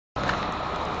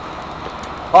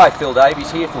Hi, Phil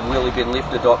Davies here from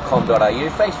wheeliebinlifter.com.au.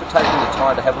 Thanks for taking the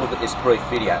time to have a look at this brief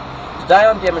video. Today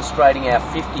I'm demonstrating our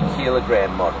 50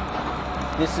 kilogram model.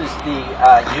 This is the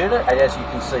unit, and as you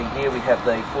can see here we have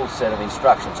the full set of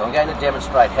instructions. I'm going to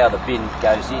demonstrate how the bin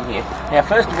goes in here. Now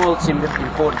first of all, it's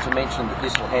important to mention that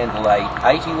this will handle a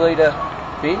 80 litre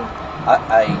bin,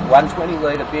 a 120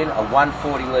 litre bin, a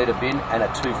 140 litre bin and a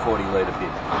 240 litre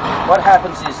bin. What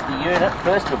happens is the unit,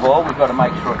 first of all, we've got to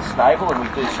make sure it's stable, and we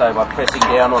do so by pressing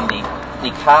down on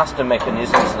the caster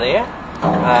mechanisms there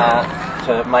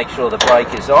to make sure the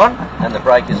brake is on, and the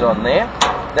brake is on there.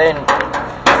 Then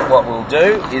what we'll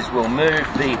do is we'll move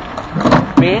the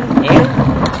bin in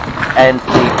and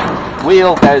the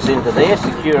wheel goes into there,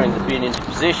 securing the bin into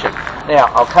position. Now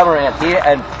I'll come around here,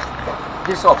 and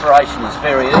this operation is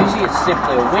very easy. It's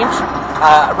simply a winch,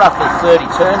 roughly 30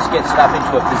 turns, gets it up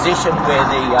into a position where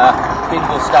the bin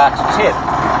will start to tip.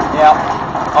 Now,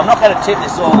 I'm not going to tip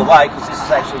this all the way because this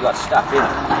has actually got stuff in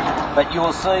it, but you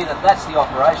will see that that's the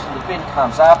operation. The bin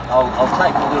comes up, I'll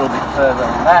take a little bit further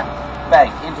than that, bang,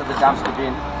 into the dumpster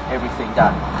bin, everything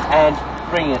done. And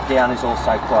bringing it down is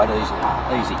also quite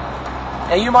easy.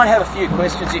 Now you might have a few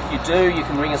questions. If you do, you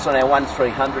can ring us on our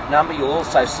 1300 number. You'll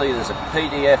also see there's a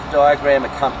PDF diagram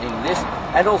accompanying this,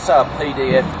 and also a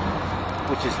PDF,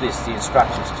 which is this, the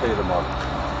instructions to the model.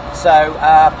 So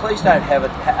please don't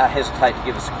hesitate to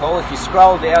give us a call. If you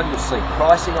scroll down, you'll see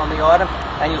pricing on the item,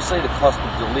 and you'll see the cost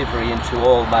of delivery into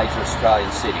all major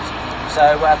Australian cities.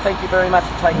 So thank you very much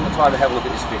for taking the time to have a look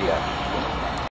at this video.